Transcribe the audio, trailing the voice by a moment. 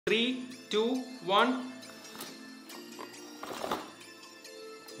3, 2, 1.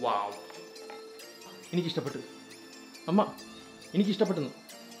 Wow. എനിക്ക് ഇഷ്ടപ്പെട്ടു. അമ്മ എനിക്ക് ഇഷ്ടപ്പെട്ടു.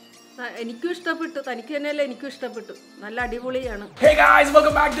 എനിക്കും ഇഷ്ടപ്പെട്ടു. തനിക്ക് തന്നെയല്ലേ എനിക്കും ഇഷ്ടപ്പെട്ടു. നല്ല അടിപൊളിയാണ്. Hey guys,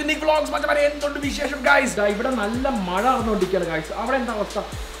 welcome back to Nick Vlogs. മറ്റേ എന്തുണ്ട് വിശേഷം guys? ഇവിടെ നല്ല മഴ നടന്നുകൊണ്ടിരിക്കുകയാണ് guys. അവിടെ എന്താ അവസ്ഥ?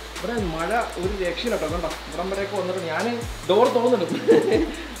 ഇവിടെ മഴ ഒരു രക്ഷയില്ല കേട്ടോ. കണ്ടോ ഇവിടം വരെയൊക്കെ വന്നിട്ട് ഞാൻ ഡോർ തുറന്നിടും.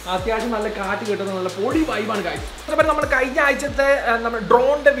 അത്യാവശ്യം നല്ല കാറ്റ് കിട്ടുന്ന നല്ല പൊടി വൈബാണ് ഗൈസ്. അതുപോലെ നമ്മൾ കഴിഞ്ഞ ആഴ്ചത്തെ നമ്മുടെ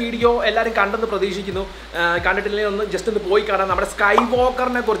ഡ്രോണിൻ്റെ വീഡിയോ എല്ലാവരും കണ്ടെന്ന് പ്രതീക്ഷിക്കുന്നു. കണ്ടിട്ടില്ലെങ്കിൽ ഒന്ന് ജസ്റ്റ് ഒന്ന് പോയി കാണാം. നമ്മുടെ സ്കൈ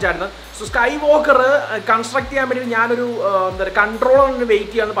വോക്കറിനെ കുറിച്ചായിരുന്നു. സോ സ്കൈ വോക്കർ കൺസ്ട്രക്ട് ചെയ്യാൻ വേണ്ടി ഞാനൊരു എന്താ പറയുക കൺട്രോളറിന്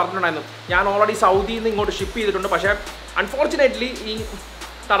വെയിറ്റ് ചെയ്യാമെന്ന് പറഞ്ഞിട്ടുണ്ടായിരുന്നു. ഞാൻ ഓൾറെഡി സൗദിയിൽ നിന്ന് ഇങ്ങോട്ട് ഷിപ്പ് ചെയ്തിട്ടുണ്ട്. പക്ഷേ അൺഫോർച്ചുനേറ്റ്ലി ഈ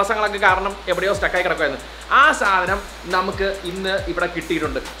തടസ്സങ്ങളൊക്കെ കാരണം എവിടെയോ സ്റ്റക്കായി കിടക്കുമായിരുന്നു. ആ സാധനം നമുക്ക് ഇന്ന് ഇവിടെ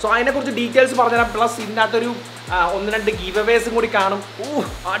കിട്ടിയിട്ടുണ്ട്. സോ അതിനെക്കുറിച്ച് ഡീറ്റെയിൽസ് പറഞ്ഞുതരാം. പ്ലസ് ഇതിനകത്തൊരു 1-2 ഗീവ് അവേസും കൂടി കാണും.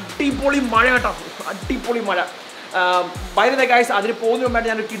 അടിപൊളി മഴ കേട്ടോ, അടിപൊളി മഴ. ബൈ ദ വേ ഗൈസ്, അതിന് പോകുന്നതിന് മുമ്പായിട്ട്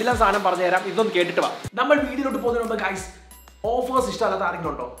ഞാനൊരു കിടിലൻ സാധനം പറഞ്ഞുതരാം. ഇതൊന്ന് കേട്ടിട്ട് വാ. നമ്മൾ വീഡിയോയിലോട്ട് പോകുന്നതിന് മുമ്പ് ഗൈസ്, ഓഫേഴ്സ് ഇഷ്ടമല്ലാത്ത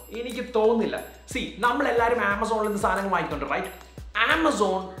ആരെങ്കിലും ഉണ്ടോ? എനിക്ക് തോന്നുന്നില്ല. നമ്മളെല്ലാവരും ആമസോണിൽ നിന്ന് സാധനങ്ങൾ വാങ്ങിക്കൊണ്ട് റൈറ്റ്.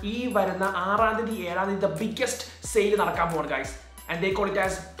 ആമസോൺ ഈ വരുന്ന 6-ാം തീയതി 7-ാം തീയതി ദ ബിഗ്ഗസ്റ്റ് സെയിൽ നടക്കാൻ പോകുന്നത് guys. And they call it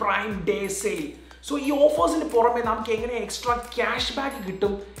as Prime Day Sale. So ഈ ഓഫേഴ്സിന് പുറമെ നമുക്ക് എങ്ങനെ എക്സ്ട്രാ ക്യാഷ് ബാക്ക്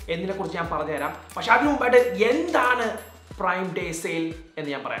കിട്ടും എന്നതിനെക്കുറിച്ച് ഞാൻ പറഞ്ഞുതരാം. പക്ഷെ അതിനു മുമ്പായിട്ട് എന്താണ് പ്രൈം ഡേ സെയിൽ എന്ന്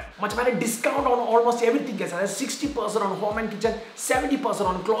ഞാൻ പറയാം. മറ്റേ discount on almost everything guys. അതായത് 60% on home and kitchen, 70%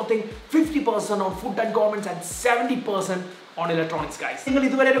 on clothing, 50% on food and ഗോർമെന്റ്സ് and 70% on electronics guys. നിങ്ങൾ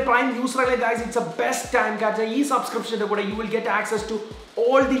ഇതുവരെ ഒരു പ്രൈം യൂസർ അല്ലേ guys, it's a best time കാരണം ഈ സബ്സ്ക്രിപ്ഷന്റെ കൂടെ you will get access to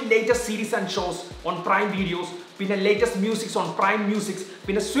all the latest series and shows on Prime Videos, പിന്നെ latest musics on Prime Musics,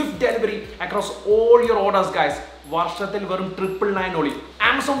 പിന്നെ swift delivery across all your orders guys. വർഷത്തിൽ വെറും 999 ഓളി.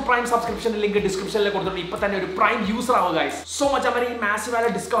 Amazon prime subscription link ഡിസ്ക്രിപ്ഷനിൽ കൊടുത്തിട്ടുണ്ട്. ഇപ്പൊ തന്നെ ഒരു പ്രൈം യൂസർ ആവുക ഗൈസ്. സോ മച്ച് അവർ ഈ മാസീവ് ആയ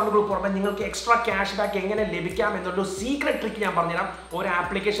ഡിസ്കൗണ്ടുകൾ പുറമെ നിങ്ങൾക്ക് എക്സ്ട്രാ ക്യാഷ് ബാക്ക് എങ്ങനെ ലഭിക്കാം എന്നുള്ള സീക്രട്ട് ട്രിക്ക് ഞാൻ പറഞ്ഞുതരാം. ഒരു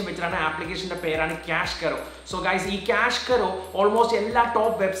ആപ്ലിക്കേഷൻ വെച്ചിട്ടാണ്. ആപ്ലിക്കേഷന്റെ പേരാണ് ക്യാഷ് കരോ. സോ ഗൈസ്, ഈ ക്യാഷ് കരോ ഓൾമോസ്റ്റ് എല്ലാ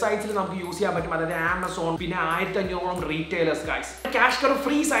ടോപ്പ് വെബ്സൈറ്റ്സിലും നമുക്ക് യൂസ് ചെയ്യാൻ പറ്റും. അതായത് ആമസോൺ, പിന്നെ 1500 retailers guys. Cash കരോ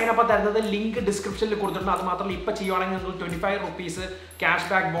free sign up തരുന്നത് ലിങ്ക് ഡിസ്ക്രിപ്ഷനിൽ കൊടുത്തിട്ടുണ്ട്. അത് മാത്രമല്ല ഇപ്പൊ ചെയ്യുവാണെങ്കിൽ നിങ്ങൾക്ക് 25 റുപ്പീസ് ക്യാഷ്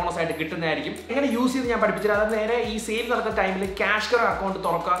ബാക്ക് ബോണസ് ആയിട്ട് കിട്ടുന്നതായിരിക്കും. എങ്ങനെ യൂസ് ചെയ്ത് ഞാൻ പഠിപ്പിച്ചത്. അതായത് നേരെ ഈ സെയിൽ നടക്കുന്ന ടൈമിൽ ക്യാഷ് കരോ അക്കൗണ്ട്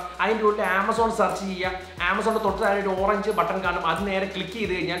തുറക്കുക. അതിൻ്റെ ഉള്ളിൽ ആമസോൺ സെർച്ച് ചെയ്യുക. ആമസോണിന്റെ തൊട്ട് താഴെ ഒരു ഓറഞ്ച് ബട്ടൺ കാണും. അത് നേരെ ക്ലിക്ക്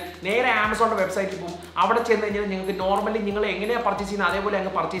ചെയ്ത് കഴിഞ്ഞാൽ നേരെ ആമസോണിന്റെ വെബ്സൈറ്റിൽ പോകും. അവിടെ ചെന്ന് കഴിഞ്ഞാൽ നിങ്ങൾക്ക് നോർമലി നിങ്ങൾ എങ്ങനെയാണ് പർച്ചേസ് ചെയ്യുന്നത് അതേപോലെ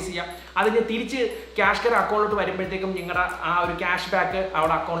അങ്ങ് പർച്ചേസ് ചെയ്യാം. അതിന് തിരിച്ച് ക്യാഷ് കരോ അക്കൗണ്ടിലോട്ട് വരുമ്പോഴത്തേക്കും നിങ്ങളുടെ ആ ഒരു ക്യാഷ് ബാക്ക്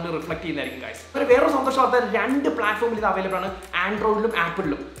അവിടെ അക്കൗണ്ടിൽ റിഫ്ലക്ട് ചെയ്യുന്നതായിരിക്കും ഗൈസ്. വേറൊരു സന്തോഷം വാർത്ത, 2 പ്ലാറ്റ്ഫോമിൽ ഇത് അവൈലബിൾ ആണ്, ആൻഡ്രോയിഡിലും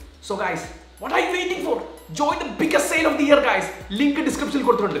ആപ്പിളിലും. So guys, what are you waiting for? Join the biggest sale of the year guys. Link ഡിസ്ക്രിപ്ഷനിൽ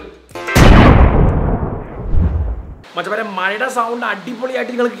കൊടുത്തിട്ടുണ്ട്. മറ്റേ മഴയുടെ സൗണ്ട്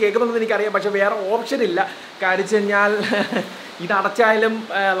അടിപൊളിയായിട്ട് നിങ്ങൾക്ക് കേൾക്കുന്നുണ്ടെന്ന് എനിക്കറിയാം. പക്ഷേ വേറെ ഓപ്ഷൻ ഇല്ല. കാര്യം വെച്ച് കഴിഞ്ഞാൽ ഇത് അടച്ചായാലും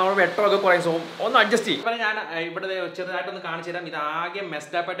നമ്മൾ വെട്ടമൊക്കെ കുറയും. സോ ഒന്ന് അഡ്ജസ്റ്റ് ചെയ്യും. അപ്പോൾ ഞാൻ ഇവിടെ ചെറുതായിട്ടൊന്ന് കാണിച്ചു തരാം. ഇതാകെ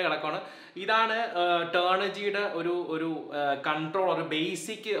മെസ്ഡാപ്പായിട്ട് കിടക്കുകയാണ്. ഇതാണ് ടേണജിയുടെ ഒരു കൺട്രോളർ, ഒരു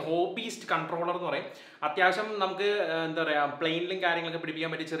ബേസിക് ഹോബീസ്റ്റ് കൺട്രോളർ എന്ന് പറയും. അത്യാവശ്യം നമുക്ക് എന്താ പറയുക പ്ലെയിനിലും കാര്യങ്ങളൊക്കെ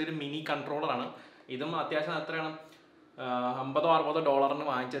പിടിപ്പിക്കാൻ പറ്റിയ ചെറിയൊരു മിനി കൺട്രോളറാണ്. ഇതും അത്യാവശ്യം എത്രയാണ്, $50-60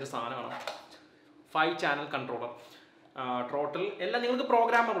 വാങ്ങിച്ചൊരു സാധനമാണ്. 5 ചാനൽ കൺട്രോളർ, ടോട്ടൽ എല്ലാം നിങ്ങൾക്ക്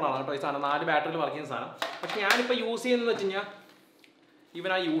പ്രോഗ്രാമബിൾ ആണ് കേട്ടോ. ഈ സാധനം 4 ബാറ്ററിയിൽ വർക്ക് ചെയ്യുന്ന സാധനം. പക്ഷെ ഞാനിപ്പോൾ യൂസ് ചെയ്യുന്നത് വെച്ച് കഴിഞ്ഞാൽ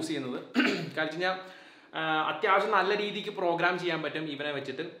ഇവനാണ് യൂസ് ചെയ്യുന്നത്. കാരണം വെച്ച് കഴിഞ്ഞാൽ അത്യാവശ്യം നല്ല രീതിക്ക് പ്രോഗ്രാം ചെയ്യാൻ പറ്റും ഇവനെ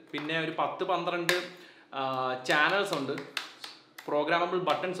വെച്ചിട്ട്. പിന്നെ ഒരു 10-12 ചാനൽസ് ഉണ്ട്, പ്രോഗ്രാമബിൾ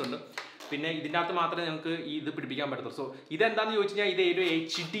ബട്ടൺസ് ഉണ്ട്. പിന്നെ ഇതിൻ്റെ അകത്ത് മാത്രമേ ഞങ്ങൾക്ക് ഇത് പിടിപ്പിക്കാൻ പറ്റത്തുള്ളൂ. സോ ഇതെന്താണെന്ന് ചോദിച്ചു കഴിഞ്ഞാൽ ഇത് ഒരു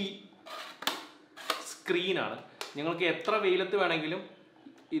HD സ്ക്രീനാണ്. നിങ്ങൾക്ക് എത്ര വെയിലത്ത് വേണമെങ്കിലും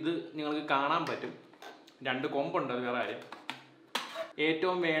ഇത് നിങ്ങൾക്ക് കാണാൻ പറ്റും. 2 കൊമ്പുണ്ട്, അത് വേറെ കാര്യം.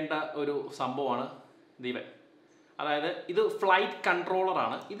 ഏറ്റവും വേണ്ട ഒരു സംഭവമാണ് ഇവൻ. അതായത് ഇത് ഫ്ലൈറ്റ്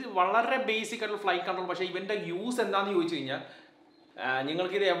കൺട്രോളറാണ്. ഇത് വളരെ ബേസിക് ആയിട്ടുള്ള ഫ്ലൈറ്റ് കൺട്രോൾ. പക്ഷേ ഇവൻ്റെ യൂസ് എന്താണെന്ന് ചോദിച്ചു കഴിഞ്ഞാൽ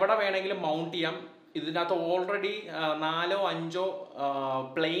നിങ്ങൾക്കിത് എവിടെ വേണമെങ്കിലും മൗണ്ട് ചെയ്യാം. ഇതിനകത്ത് ഓൾറെഡി 4-5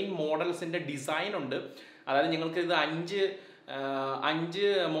 പ്ലെയിൻ മോഡൽസിൻ്റെ ഡിസൈൻ ഉണ്ട്. അതായത് നിങ്ങൾക്ക് ഇത് 5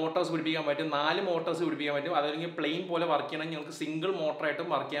 മോട്ടോഴ്സ് പിടിപ്പിക്കാൻ പറ്റും, 4 മോട്ടോഴ്സ് പിടിപ്പിക്കാൻ പറ്റും. അതല്ലെങ്കിൽ പ്ലെയിൻ പോലെ വർക്ക് ചെയ്യണമെങ്കിൽ നിങ്ങൾക്ക് സിംഗിൾ മോട്ടറായിട്ടും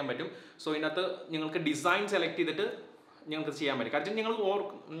വർക്ക് ചെയ്യാൻ പറ്റും. സോ ഇതിനകത്ത് നിങ്ങൾക്ക് ഡിസൈൻ സെലക്ട് ചെയ്തിട്ട് നിങ്ങൾക്ക് ചെയ്യാൻ പറ്റും. കാരണം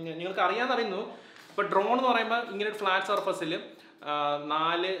നിങ്ങൾക്ക് അറിയാമെന്നറിയുന്നു. ഇപ്പോൾ ഡ്രോൺ എന്ന് പറയുമ്പോൾ ഇങ്ങനെ ഒരു ഫ്ലാറ്റ് സർഫസിൽ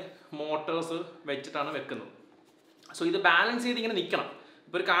 4 മോട്ടോഴ്സ് വെച്ചിട്ടാണ് വെക്കുന്നത്. സോ ഇത് ബാലൻസ് ചെയ്ത് ഇങ്ങനെ നിൽക്കണം.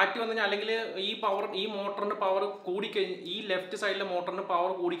 ഇപ്പോൾ ഒരു കാറ്റ് വന്നു കഴിഞ്ഞാൽ അല്ലെങ്കിൽ ഈ മോട്ടറിൻ്റെ പവർ കൂടിക്കഴിഞ്ഞാൽ, ഈ ലെഫ്റ്റ് സൈഡിലെ മോട്ടറിൻ്റെ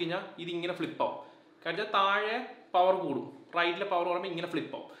പവർ കൂടിക്കഴിഞ്ഞാൽ ഇതിങ്ങനെ ഫ്ലിപ്പാവും. കാരണം താഴെ പവർ കൂടും, റൈറ്റിലെ പവർ പറയുമ്പോൾ ഇങ്ങനെ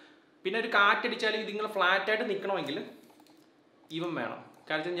ഫ്ലിപ്പാവും. പിന്നെ ഒരു കാറ്റടിച്ചാൽ ഇതിങ്ങനെ ഫ്ലാറ്റായിട്ട് നിൽക്കണമെങ്കിൽ ഇവൻ വേണം.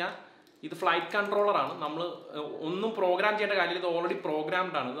 കാരണം വെച്ച് കഴിഞ്ഞാൽ ഇത് ഫ്ലൈറ്റ് കൺട്രോളറാണ്. നമ്മൾ ഒന്നും പ്രോഗ്രാം ചെയ്യേണ്ട കാര്യമില്ല. ഇത് ഓൾറെഡി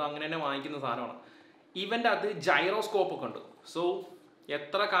പ്രോഗ്രാംഡ് ആണ്. ഇത് അങ്ങനെ തന്നെ വാങ്ങിക്കുന്ന സാധനമാണ്. ഇവൻ്റെ അത് ജൈറോസ്കോപ്പ് ഒക്കെ ഉണ്ട്. സോ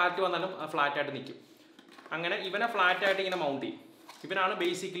എത്ര കാറ്റ് വന്നാലും ഫ്ലാറ്റായിട്ട് നിൽക്കും. അങ്ങനെ ഇവനെ ഫ്ലാറ്റായിട്ട് ഇങ്ങനെ മൗണ്ട് ചെയ്യും. ഇവനാണ്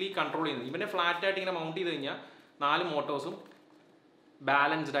ബേസിക്കലി കൺട്രോൾ ചെയ്യുന്നത്. ഇവനെ ഫ്ലാറ്റായിട്ട് ഇങ്ങനെ മൗണ്ട് ചെയ്ത് കഴിഞ്ഞാൽ 4 മോട്ടോഴ്സും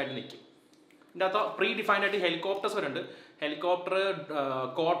ബാലൻസ്ഡ് ആയിട്ട് നിൽക്കും. ഇതിൻ്റെ അകത്ത് പ്രീ ഡിഫൈൻഡ് ആയിട്ട് ഹെലികോപ്റ്റേഴ്സ് വരുന്നുണ്ട്. ഹെലികോപ്റ്റർ,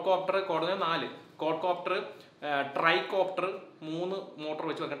 കോഡ്കോപ്റ്റർ, 4 കോഡ്കോപ്റ്റർ, ട്രൈകോപ്റ്റർ, 3 മോട്ടോർ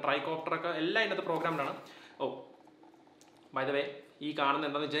വെച്ച് വെക്കാം. ട്രൈകോപ്റ്ററൊക്കെ എല്ലാം ഇതിനകത്ത് പ്രോഗ്രാമിലാണ്. ഓ ബൈ ദ വേ, ഈ കാണുന്നത്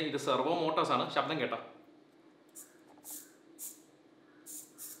എന്താണെന്ന് വെച്ചാൽ ഇത് സെർവോ മോട്ടോഴ്സാണ്. ശബ്ദം കേട്ടോ?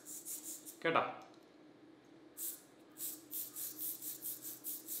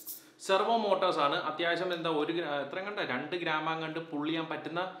 സെർവോ മോട്ടോഴ്സാണ്. അത്യാവശ്യം എന്താ എത്രയും കണ്ട 2 ഗ്രാം കണ്ട് പുൾ ചെയ്യാൻ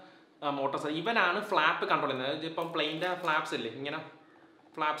പറ്റുന്ന മോട്ടോഴ്സ്. ഇവനാണ് ഫ്ലാപ്പ് കൺട്രോൾ ചെയ്യുന്നത്. ഇപ്പം പ്ലെയിൻ്റെ ഫ്ലാപ്സ് ഇല്ലേ, ഇങ്ങനെ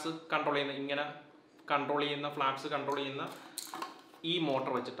ഫ്ലാപ്സ് കൺട്രോൾ ചെയ്യുന്ന, ഇങ്ങനെ കൺട്രോൾ ചെയ്യുന്ന ഫ്ലാപ്സ് കൺട്രോൾ ചെയ്യുന്ന ഈ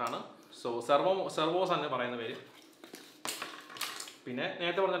മോട്ടോർ വെച്ചിട്ടാണ്. സോ സെർവോസ് എന്ന് പറയുന്ന പേര്. പിന്നെ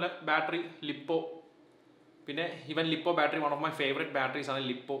നേരത്തെ പറഞ്ഞ ബാറ്ററി ലിപ്പോ. പിന്നെ ഇവൻ lipo battery, one of my favourite batteries ആണ്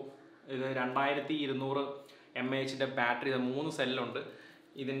ലിപ്പോ. ഇത് 2200 mAh ബാറ്ററി, 3 സെല്ലുണ്ട്.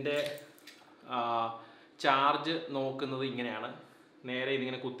 ഇതിൻ്റെ ചാർജ് നോക്കുന്നത് ഇങ്ങനെയാണ്. നേരെ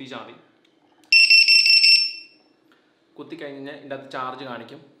ഇതിങ്ങനെ കുത്തിച്ചാൽ മതി. കുത്തിക്കഴിഞ്ഞ് ഇതിൻ്റെ അകത്ത് ചാർജ്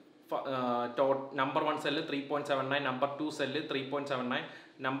കാണിക്കും. Number 1 cell 3.79, number 2 cell 3.79,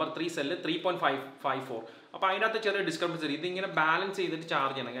 number 3 cell 3.54. അപ്പോൾ അതിനകത്ത് ചെറിയ ഡിസ്ക്രിപ്പൻസി. ഇതിങ്ങനെ ബാലൻസ് ചെയ്തിട്ട്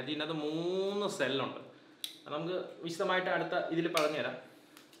ചാർജ് ചെയ്യണം. കാരണം ഇതിനകത്ത് 3 സെല്ലുണ്ട്. നമുക്ക് വിശദമായിട്ട് അടുത്ത ഇതിൽ പറഞ്ഞുതരാം.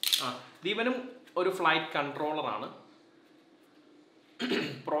 ഇവനും ഒരു ഫ്ലൈറ്റ് കൺട്രോളറാണ്.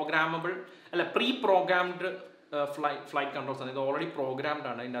 പ്രോഗ്രാമബിൾ അല്ല, പ്രീ പ്രോഗ്രാംഡ് ഫ്ലൈറ്റ് കൺട്രോൾസ് ആണ്. ഇത് ഓൾറെഡി പ്രോഗ്രാംഡ്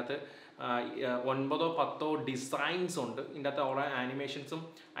ആണ്. ഇതിൻ്റെ അകത്ത് 9-10 ഡിസൈൻസ് ഉണ്ട്. ഇതിൻ്റെ അകത്ത് ഓരോ ആനിമേഷൻസും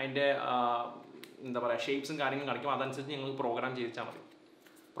അതിൻ്റെ എന്താ പറയുക ഷേപ്സും കാര്യങ്ങളും കാണിക്കും. അതനുസരിച്ച് നിങ്ങൾ പ്രോഗ്രാം ചെയ്യിച്ചാൽ മതി.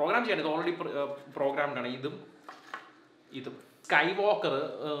 പ്രോഗ്രാം ചെയ്യേണ്ടത് ഓൾറെഡി പ്രോഗ്രാംഡ് ആണ്. ഇതും സ്കൈ വാക്കർ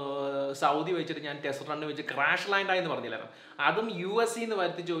സൗദി വെച്ചിട്ട് ഞാൻ ടെസ്റ്റ് റണ്ണ് വെച്ച് ക്രാഷ് ലാൻഡ് ആയെന്ന് പറഞ്ഞില്ലായിരുന്നു. അതും USA നിന്ന്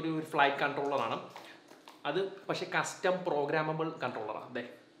വരുത്തിച്ച ഒരു ഫ്ലൈറ്റ് കൺട്രോളറാണ്. അത് പക്ഷേ കസ്റ്റം പ്രോഗ്രാമബിൾ കൺട്രോളറാണ്. അതെ,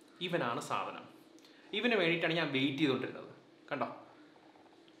 ഇവനാണ് സാധനം. ഇവന് വേണ്ടിയിട്ടാണ് ഞാൻ വെയിറ്റ് ചെയ്തുകൊണ്ടിരുന്നത്. കണ്ടോ?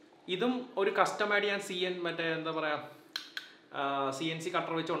 ഇതും ഒരു കസ്റ്റമായിട്ട് ഞാൻ മറ്റേ എന്താ പറയുക CNC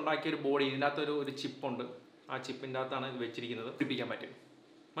കട്ടർ വെച്ച് ഉണ്ടാക്കിയൊരു ബോഡി. ഇതിൻ്റെ അകത്ത് ഒരു ചിപ്പുണ്ട്. ആ ചിപ്പിൻ്റെ അകത്താണ് ഇത് വെച്ചിരിക്കുന്നത്. പിടിപ്പിക്കാൻ പറ്റും.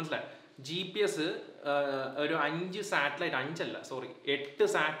 മനസ്സിലായി? GPS ഒരു 5 സാറ്റലൈറ്റ്, 8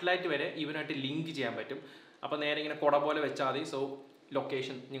 സാറ്റലൈറ്റ് വരെ ഇവനായിട്ട് ലിങ്ക് ചെയ്യാൻ പറ്റും. അപ്പോൾ നേരെ ഇങ്ങനെ കുട പോലെ വെച്ചാൽ മതി. സോ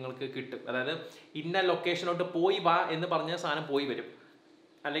ലൊക്കേഷൻ നിങ്ങൾക്ക് കിട്ടും. അതായത് ഇന്ന ലൊക്കേഷനോട്ട് പോയി വാ എന്ന് പറഞ്ഞ സാധനം പോയി വരും.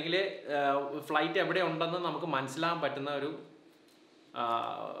 അല്ലെങ്കിൽ ഫ്ലൈറ്റ് എവിടെ ഉണ്ടെന്ന് നമുക്ക് മനസ്സിലാകാൻ പറ്റുന്ന ഒരു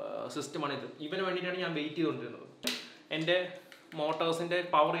സിസ്റ്റമാണിത്. ഇവന് വേണ്ടിയിട്ടാണ് ഞാൻ വെയിറ്റ് ചെയ്തുകൊണ്ടിരുന്നത്. എൻ്റെ മോട്ടോഴ്സിൻ്റെ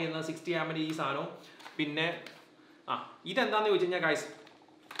പവർ ചെയ്യുന്ന 60 ആമ്പിൻ്റെ ഈ സാധനവും. പിന്നെ ഇതെന്താണെന്ന് ചോദിച്ചു കഴിഞ്ഞാൽ ഗൈസ്,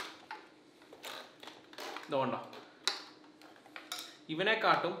 ഇതുകൊണ്ടോ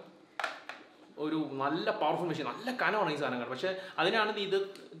ഇവനെക്കാട്ടും ഒരു നല്ല പവർഫുൾ മെഷീൻ, നല്ല കനമാണ് ഈ സാധനം കേട്ടോ. പക്ഷേ അതിനാണ് ഇത്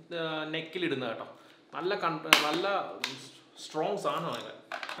നെക്കിലിടുന്നത് കേട്ടോ. നല്ല സ്ട്രോങ് സാധനമാണ് ഇവൻ.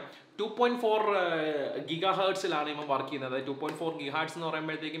 2.4 GHz ഇവൻ വർക്ക് ചെയ്യുന്നത്. 2.4 GHz എന്ന്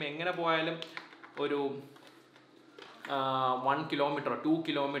പറയുമ്പോഴത്തേക്കും എങ്ങനെ പോയാലും ഒരു 1 കിലോമീറ്ററോ 2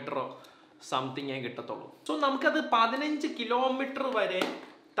 കിലോമീറ്ററോ സംതിങ്ങേ കിട്ടത്തുള്ളൂ. സോ നമുക്കത് 15 കിലോമീറ്റർ വരെ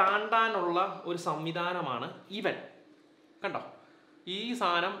താണ്ടാനുള്ള ഒരു സംവിധാനമാണ് ഇവൻ. കണ്ടോ? ഈ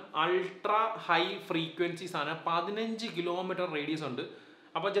സാധനം അൾട്രാ ഹൈ ഫ്രീക്വൻസി സാധനം. 15 കിലോമീറ്റർ റേഡിയസ് ഉണ്ട്.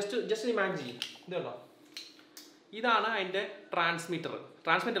 അപ്പോൾ ജസ്റ്റ് ഇമാജിൻ ചെയ്യും. ഇത് കണ്ടോ? ഇതാണ് അതിൻ്റെ ട്രാൻസ്മിറ്റർ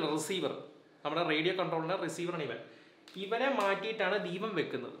റിസീവർ. നമ്മുടെ റേഡിയോ കൺട്രോളിൻ്റെ റിസീവറാണ് ഇവൻ. ഇവനെ മാറ്റിയിട്ടാണ് ദീപം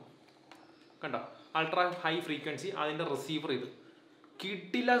വെക്കുന്നത്. കണ്ടോ? അൾട്രാ ഹൈ ഫ്രീക്വൻസി, അതിൻ്റെ റിസീവർ. ഇത്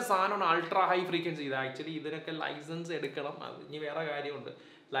കിട്ടില്ല സാധനമാണ് അൾട്രാ ഹൈ ഫ്രീക്വൻസി. ഇത് ആക്ച്വലി ഇതിനൊക്കെ ലൈസൻസ് എടുക്കണം. അത് ഇനി വേറെ കാര്യമുണ്ട്.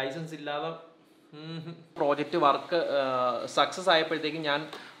 ലൈസൻസ് ഇല്ലാതെ പ്രോജക്റ്റ് വർക്ക് സക്സസ് ആയപ്പോഴത്തേക്കും ഞാൻ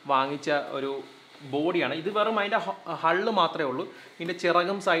വാങ്ങിച്ച ഒരു ബോഡിയാണ് ഇത്. വെറും അതിൻ്റെ ഹള്ള് മാത്രമേ ഉള്ളൂ. ഇതിൻ്റെ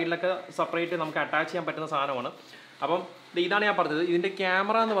ചിറകും സൈഡിലൊക്കെ സെപ്പറേറ്റ് നമുക്ക് അറ്റാച്ച് ചെയ്യാൻ പറ്റുന്ന സാധനമാണ്. അപ്പം ഇതാണ് ഞാൻ പറഞ്ഞത്. ഇതിൻ്റെ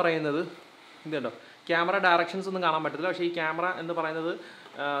ക്യാമറ എന്ന് പറയുന്നത് ഇതുണ്ടോ? ക്യാമറ ഡയറക്ഷൻസ് ഒന്നും കാണാൻ പറ്റത്തില്ല. പക്ഷേ ഈ ക്യാമറ എന്ന് പറയുന്നത്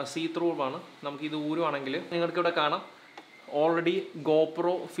സീ ത്രൂ ആണ്. നമുക്കിത് ഊരുവാണെങ്കിൽ നിങ്ങൾക്കിവിടെ കാണാം. ഓൾറെഡി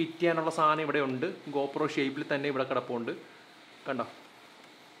ഗോപ്രോ ഫിറ്റ് ചെയ്യാനുള്ള സാധനം ഇവിടെ ഉണ്ട്. ഗോപ്രോ ഷേപ്പിൽ തന്നെ ഇവിടെ കിടപ്പുണ്ട്. കണ്ടോ?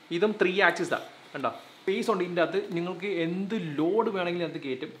 ഇതും 3 ആക്സിസാണ്. കണ്ടോ? സ്പേസ് ഉണ്ട് ഇതിൻ്റെ അകത്ത്. നിങ്ങൾക്ക് എന്ത് ലോഡ് വേണമെങ്കിലും അത്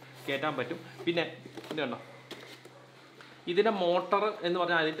കയറ്റാൻ പറ്റും. പിന്നെ ഇത് കണ്ടോ? ഇതിൻ്റെ മോട്ടർ എന്ന്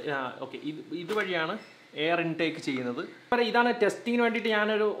പറഞ്ഞാൽ ഓക്കെ, ഇതുവഴിയാണ് എയർ ഇൻടേക്ക് ചെയ്യുന്നത്. ഇതാണ് ടെസ്റ്റിങ്ങിന് വേണ്ടിയിട്ട്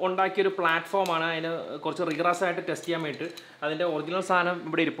ഞാനൊരു ഉണ്ടാക്കിയൊരു പ്ലാറ്റ്ഫോമാണ്. അതിന് കുറച്ച് റിഗ്രസ് ആയിട്ട് ടെസ്റ്റ് ചെയ്യാൻ വേണ്ടിയിട്ട്. അതിൻ്റെ ഒറിജിനൽ സാധനം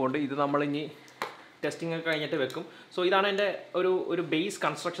ഇവിടെ ഇരിപ്പുണ്ട്. ഇത് നമ്മളിനി ടെസ്റ്റിംഗ് ഒക്കെ കഴിഞ്ഞിട്ട് വെക്കും. സോ ഇതാണ് എൻ്റെ ഒരു ബേസ്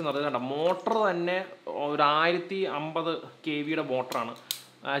കൺസ്ട്രക്ഷൻ എന്ന് പറയുന്നത്. കണ്ടോ? മോട്ടർ തന്നെ ഒരു 1050 kV മോട്ടറാണ്.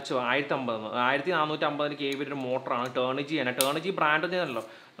 1450 kV ഒരു മോട്ടറാണ്. ടേണിജി ആണ്. ടേണിജി ബ്രാൻഡ് തന്നെയാണല്ലോ.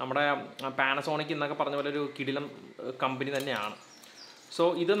 നമ്മുടെ പാനസോണിക് എന്നൊക്കെ പറഞ്ഞ പോലെ ഒരു കിടിലം കമ്പനി തന്നെയാണ്. സോ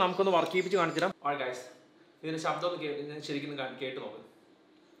ഇത് നമുക്കൊന്ന് വർക്ക് ചെയ്യിപ്പിച്ച് കാണിച്ചു തരാം. ഗൈസ്, ഇതിന്റെ ശബ്ദം ഒന്ന് ശരിക്കും കേട്ട് നോക്ക്.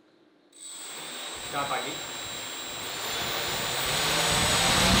 സ്റ്റാർട്ടാക്കി.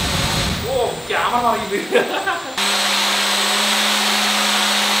 ഓ ക്യാമറ പറയുന്നത്.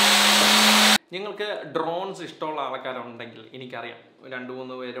 നിങ്ങൾക്ക് ഡ്രോൺസ് ഇഷ്ടമുള്ള ആൾക്കാരുണ്ടെങ്കിൽ എനിക്കറിയാം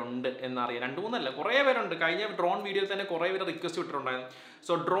 2-3 പേരുണ്ട് എന്നറിയാം. 2-3 അല്ല, കുറേ പേരുണ്ട്. കഴിഞ്ഞ ഡ്രോൺ വീഡിയോയിൽ തന്നെ കുറേ പേര് റിക്വസ്റ്റ് ഇട്ടിട്ടുണ്ടായിരുന്നു.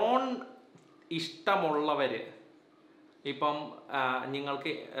 സോ ഡ്രോൺ ഇഷ്ടമുള്ളവർ ഇപ്പം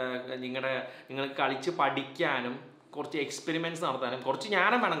നിങ്ങൾക്ക് കളിച്ച് പഠിക്കാനും കുറച്ച് എക്സ്പെരിമെൻറ്റ്സ് നടത്താനും കുറച്ച്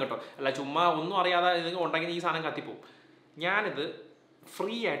ജ്ഞാനം വേണം കേട്ടോ. അല്ല ചുമ്മാ ഒന്നും അറിയാതെ ഇത് ഉണ്ടെങ്കിൽ ഈ സാധനം കത്തിപ്പോവും. ഞാനിത്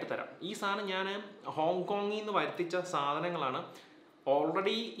ഫ്രീ ആയിട്ട് തരാം. ഈ സാധനം ഞാൻ ഹോങ്കോങ്ങിൽ നിന്ന് വരുത്തിച്ച സാധനങ്ങളാണ്.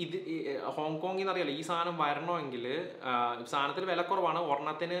 ഓൾറെഡി ഇത് ഹോങ്കോങ്ങിൽ നിന്ന് അറിയാലോ, ഈ സാധനം വരണമെങ്കിൽ സാധനത്തിന് വില കുറവാണ്.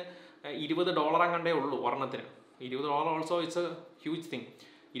 ഒരെണ്ണത്തിന് $20 കണ്ടേ ഉള്ളൂ. ഒരെണ്ണത്തിന് $20 also it's A huge thing.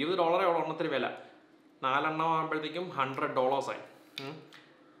 $20 ഒരെണ്ണത്തിന് വില. 4 എണ്ണം ആകുമ്പോഴത്തേക്കും $100 ആയി.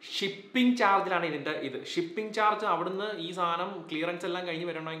 ഷിപ്പിംഗ് ചാർജിലാണ് ഇത്. ഷിപ്പിംഗ് ചാർജ് അവിടുന്ന് ഈ സാധനം ക്ലിയറൻസ് എല്ലാം കഴിഞ്ഞ്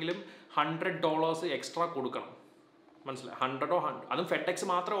വരണമെങ്കിലും $100 എക്സ്ട്രാ കൊടുക്കണം. മനസ്സിലായി? 100 അതും ഫെഡെക്സ്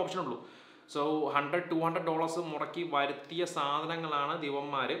മാത്രമേ ഓപ്ഷൻ ഉള്ളൂ. സോ $100-200 മുടക്കി വരുത്തിയ സാധനങ്ങളാണ്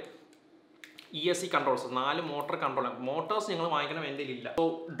ദിവന്മാർ. ESC controls, 4 motor control. Motors നിങ്ങൾ വാങ്ങിക്കണം, എൻ്റെ ഇല്ല. സോ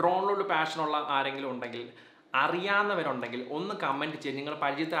ഡ്രോണിലുള്ള പാഷനുള്ള ആരെങ്കിലും ഉണ്ടെങ്കിൽ, അറിയാവുന്നവരുണ്ടെങ്കിൽ ഒന്ന് കമൻറ്റ് ചെയ്യുക. നിങ്ങളുടെ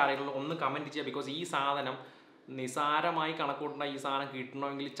പരിചയത്തിൽ ആരെങ്കിലും ഒന്ന് കമൻറ്റ് ചെയ്യുക. ബിക്കോസ് ഈ സാധനം നിസാരമായി കണക്കൂട്ടുന്ന ഈ സാധനം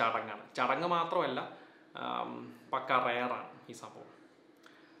കിട്ടണമെങ്കിൽ ചടങ്ങ് മാത്രമല്ല, പക്ക റെയറാണ് ഈ സംഭവം,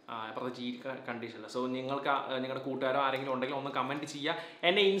 പ്രത്യേകിച്ച് ഈ കണ്ടീഷനിൽ. സോ നിങ്ങൾക്ക് നിങ്ങളുടെ കൂട്ടുകാരോ ആരെങ്കിലും ഉണ്ടെങ്കിൽ ഒന്ന് കമൻറ്റ് ചെയ്യുക.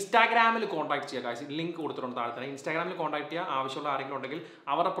 എന്നെ ഇൻസ്റ്റാഗ്രാമിൽ കോൺടാക്ട് ചെയ്യുക. കാശ് ലിങ്ക് കൊടുത്തിട്ടുണ്ട് താഴെ തന്നെ. ഇൻസ്റ്റാഗ്രാമിൽ കോൺടാക്ട് ചെയ്യുക. ആവശ്യമുള്ള ആരെങ്കിലും ഉണ്ടെങ്കിൽ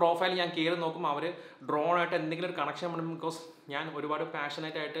അവരുടെ പ്രൊഫൈൽ ഞാൻ കയറി നോക്കും. അവർ ഡ്രോണായിട്ട് എന്തെങ്കിലും ഒരു കണക്ഷൻ വേണം. ബിക്കോസ് ഞാൻ ഒരുപാട്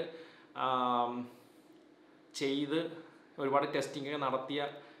പാഷനേറ്റായിട്ട് ചെയ്ത് ഒരുപാട് ടെസ്റ്റിംഗ് ഒക്കെ നടത്തിയ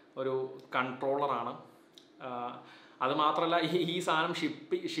ഒരു കൺട്രോളറാണ്. അതുമാത്രമല്ല ഈ സാധനം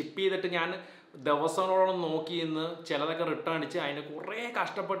ഷിപ്പ് ചെയ്തിട്ട് ഞാൻ ദിവസങ്ങളോളം നോക്കി ഇന്ന് ചിലതൊക്കെ റിട്ടേൺ അടിച്ച് അതിന് കുറേ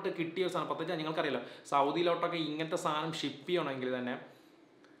കഷ്ടപ്പെട്ട് കിട്ടിയ സാധനം. പ്രത്യേകിച്ച് നിങ്ങൾക്കറിയില്ല, സൗദിയിലോട്ടൊക്കെ ഇങ്ങനത്തെ സാധനം ഷിപ്പ് ചെയ്യണമെങ്കിൽ തന്നെ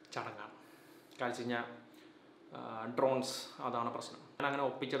ചടങ്ങാണ്. കാണിച്ച് കഴിഞ്ഞാൽ ഡ്രോൺസ് അതാണ് പ്രശ്നം. ഞാൻ അങ്ങനെ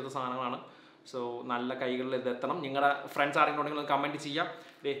ഒപ്പിച്ചെടുത്ത സാധനങ്ങളാണ്. സോ നല്ല കൈകളിൽ ഇത് എത്തണം. നിങ്ങളുടെ ഫ്രണ്ട്സ് ആരെങ്കിലും ഉണ്ടെങ്കിൽ കമൻറ്റ് ചെയ്യാം.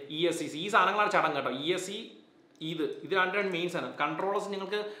 ESC ഈ സാധനങ്ങളാണ് ചടങ്ങ് കേട്ടോ. ESC ഇത് 2 മെയിൻ സാധനം. കൺട്രോളേഴ്സ്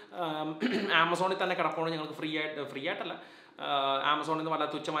നിങ്ങൾക്ക് ആമസോണിൽ തന്നെ കിടപ്പുണ്ട്. നിങ്ങൾക്ക് ഫ്രീ ആയിട്ടല്ല, ആമസോണിൽ നിന്ന് വളരെ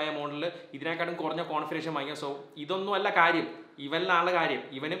തുച്ഛമായ എമൗണ്ടിൽ ഇതിനെക്കാട്ടും കുറഞ്ഞ കോൺഫിഗറേഷൻ വാങ്ങിക്കാം. സോ ഇതൊന്നും അല്ല കാര്യം, ഇവനിലാണ് കാര്യം.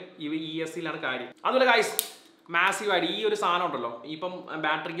 ESCയിലാണ് കാര്യം. അതുപോലെ ഗൈസ് മാസീവായിട്ട് ഈ ഒരു സാധനം ഉണ്ടല്ലോ, ഇപ്പം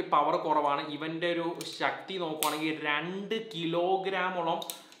ബാറ്ററിക്ക് പവർ കുറവാണ്. ഇവൻ്റെ ഒരു ശക്തി നോക്കുവാണെങ്കിൽ 2 കിലോഗ്രാമോളം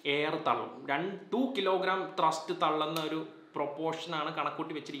എയർ തള്ളും. 2 കിലോഗ്രാം ത്രസ്റ്റ് തള്ളുന്ന ഒരു പ്രൊപ്പോർഷനാണ്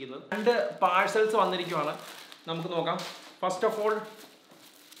കണക്കൂട്ടി വെച്ചിരിക്കുന്നത്. 2 പാഴ്സൽസ് വന്നിരിക്കുവാണ്. നമുക്ക് നോക്കാം. ഫസ്റ്റ് ഓഫ് ഓൾ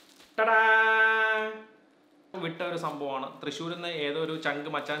വിട്ട ഒരു സംഭവമാണ്. തൃശ്ശൂരിൽ നിന്ന് ഏതോ ഒരു ചങ്ക്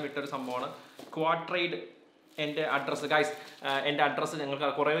മച്ചാൻ വിട്ടൊരു സംഭവമാണ്. ക്വാട്രൈഡ് എൻ്റെ അഡ്രസ്സ് ഗൈസ്, എൻ്റെ അഡ്രസ്സ് ഞങ്ങൾക്ക്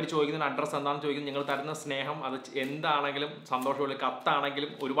കുറേ പേര് ചോദിക്കുന്ന അഡ്രസ്സ് എന്താണെന്ന് ചോദിക്കുന്നത്. നിങ്ങൾ തരുന്ന സ്നേഹം അത് എന്താണെങ്കിലും സന്തോഷമുള്ളൂ,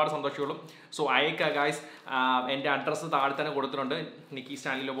 കത്താണെങ്കിലും ഒരുപാട് സന്തോഷമുള്ളൂ. സോ അയക്കുക ഗൈസ്. എൻ്റെ അഡ്രസ്സ് താഴെ തന്നെ കൊടുത്തിട്ടുണ്ട്. നിക്കി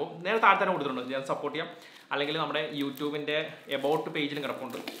സ്റ്റാൻലി ലോബോ നേരെ താഴെ തന്നെ കൊടുത്തിട്ടുണ്ട്. ഞാൻ സപ്പോർട്ട് ചെയ്യാം. അല്ലെങ്കിൽ നമ്മുടെ യൂട്യൂബിൻ്റെ എബൌട്ട് പേജിലും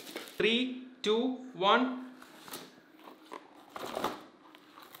കിടപ്പുണ്ട്. 3, 2, 1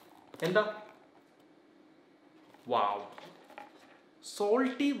 എന്താ? വാവ്,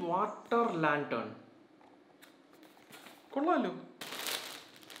 സോൾട്ടി വാട്ടർ ലാൻറ്റേൺ. കൊള്ളാമല്ലോ.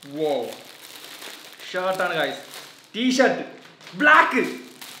 വോ, ഷർട്ടാണ് ഗൈസ്. T shirt black.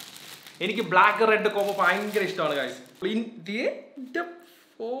 എനിക്ക് ബ്ലാക്ക് റെഡ് കോമ്പോ ഭയങ്കര ഇഷ്ടമാണ് ഗൈസ്.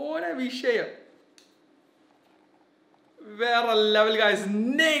 ഓരോ വിഷയം വേറെ ലെവൽ ഗൈസ്.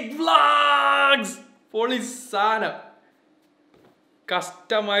 നിക് വ്ലോഗ്സ് പൊളി സാധനം.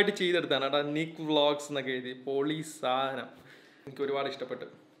 കസ്റ്റമായിട്ട് ചെയ്തെടുത്താണ് കേട്ടോ. നിക് വ്ലോഗ്സ് എന്നൊക്കെ എഴുതി. പൊളി സാധനം. എനിക്ക് ഒരുപാട് ഇഷ്ടപ്പെട്ടു.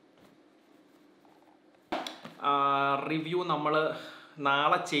 റിവ്യൂ നമ്മൾ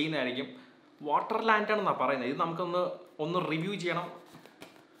നാളെ ചെയ്യുന്നതായിരിക്കും. വാട്ടർ ലാൻഡാണെന്നാണ് പറയുന്നത്. ഇത് നമുക്കൊന്ന് റിവ്യൂ ചെയ്യണം,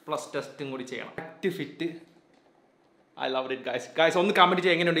 പ്ലസ് ടെസ്റ്റും കൂടി ചെയ്യണം. Fit I love it guys. Guys ഒന്ന് കമൻറ്റ്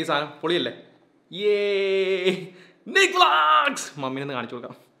ചെയ്യാം, എങ്ങനെയുണ്ട് ഈ സാധനം? പൊളിയല്ലേ? നിക് വ്ലോഗ്സ്. മമ്മീനെ ഒന്ന് കാണിച്ചു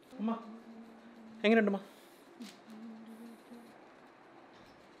കൊടുക്കാം. അമ്മ എങ്ങനെയുണ്ട്? അമ്മ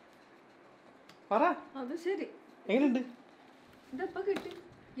പറ. അത് ശരി. എങ്ങനെയുണ്ട്?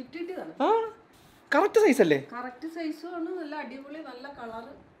 ആ കറക്റ്റ് സൈസ് അല്ലേ? കറക്റ്റ് സൈസും ആണ്. നല്ല അടിപൊളി, നല്ല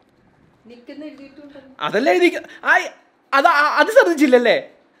കളറ്. നിക്കുന്ന എഴുതിയിട്ടുണ്ട്. അതല്ലേ എഴുതി. അത് ശ്രദ്ധിച്ചില്ലല്ലേ?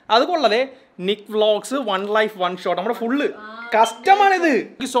 അത് കൊള്ളതേ. നിക് വ്ലോഗ്സ് 1 ലൈഫ് 1 ഷോട്ട്. നമ്മുടെ full കസ്റ്റമാണിത്.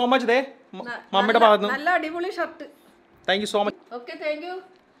 Thank you so much. ദേ മമ്മിയുടെ ഭാഗത്ത് നല്ല അടിപൊളി shirt. Thank you so much. Okay,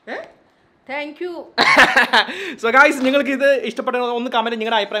 thank you. So guys, നിങ്ങൾക്ക് ഇത് ഇഷ്ടപ്പെട്ട ഒന്ന് കമന്റ്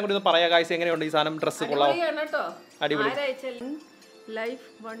നിങ്ങളുടെ അഭിപ്രായം കൂടി ഒന്ന് പറയാം ഗൈസ്. എങ്ങനെയുണ്ട് ഈ സാധനം? ഡ്രസ്സ് കൊള്ളാം, അടിപൊളി. Life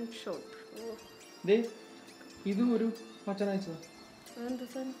 1 shot. ഇതും ഒരു മച്ചാൻ അയച്ചതാ. അതെന്താ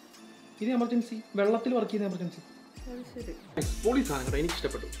സാധനം? ഇത് എമർജൻസി, വെള്ളത്തിൽ വർക്ക് ചെയ്യുന്ന എമർജൻസി. അത് ശരി. പൊളി സാധനം കേട്ടോ, എനിക്ക്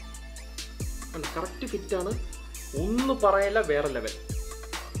ഇഷ്ടപ്പെട്ടു. കറക്റ്റ് ഫിറ്റാണ്, ഒന്നും പറയല്ല, വേറെ ലെവൽ,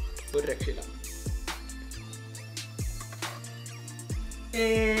 ഒരു രക്ഷയില്ല.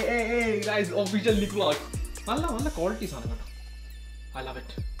 ഒഫീഷ്യൽ നിക്ക് വ്ളോഗ്. നല്ല നല്ല ക്വാളിറ്റി സാധനം കേട്ടോ. I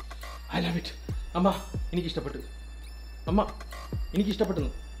love it. അമ്മ എനിക്ക് ഇഷ്ടപ്പെട്ടു.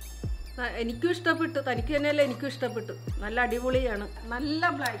 എനിക്കും ഇഷ്ടപ്പെട്ടു. തനിക്ക് തന്നെയല്ലേ എനിക്കും ഇഷ്ടപ്പെട്ടു. നല്ല അടിപൊളിയാണ്, നല്ല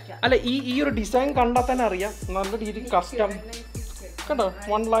ബ്ലാക്ക്. അല്ല, ഈ ഒരു ഡിസൈൻ കണ്ടാൽ തന്നെ അറിയാം, നല്ല രീതിയിൽ കസ്റ്റം കേട്ടോ.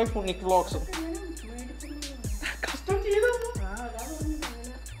 വൺ ലൈഫ് നിക്ക് വ്ളോഗ്സ് കസ്റ്റം ചെയ്ത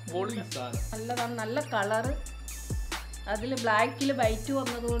നല്ലതാണ്, നല്ല കളറ്. അതിൽ ബ്ലാക്കിൽ വൈറ്റ്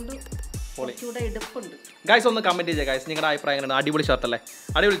വന്നതുകൊണ്ട് കുറച്ചുകൂടെ എടുപ്പുണ്ട്. ഗൈസ് ഒന്ന് കമന്റ് ചെയ്യുക ഗൈസ്, നിങ്ങളുടെ അഭിപ്രായം എങ്ങനെയാണ്? അടിപൊളി ഷർട്ട് അല്ലേ,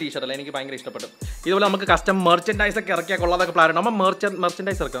 അടിപൊളി ടീഷർട്ട് അല്ലേ? എനിക്ക് ഭയങ്കര ഇഷ്ടപ്പെട്ടു. ഇതുപോലെ നമുക്ക് കസ്റ്റം മെർച്ചൻഡൈസ് ഒക്കെ ഇറക്കിയാൽ കൊള്ളാതൊക്കെ പ്ലാൻ ഉണ്ട്. നമ്മൾ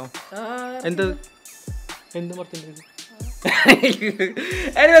മെർച്ചൻഡൈസ് ഇറക്കാം. എന്ത് മെർച്ചൻഡൈസ്?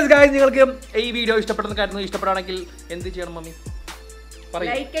 എനിവേസ് ഗൈസ്, നിങ്ങൾക്ക് ഈ വീഡിയോ ഇഷ്ടപ്പെട്ടെന്ന് കരുതുന്നു. ഇഷ്ടപ്പെടുകയാണെങ്കിൽ എന്ത് ചെയ്യണം മമ്മി?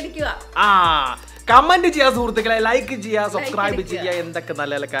 ലൈക്ക് അടിക്കുക, കമന്റ് ചെയ്യുക സുഹൃത്തുക്കളെ, ലൈക്ക് ചെയ്യുക, സബ്സ്ക്രൈബ് ചെയ്യുക, എന്തൊക്കെ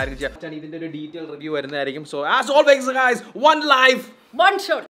നല്ല നല്ല കാര്യം ചെയ്യുക. ഇതിന്റെ ഒരു ഡീറ്റെയിൽ റിവ്യൂ വരുന്നതായിരിക്കും. So as always guys, one life, one shot.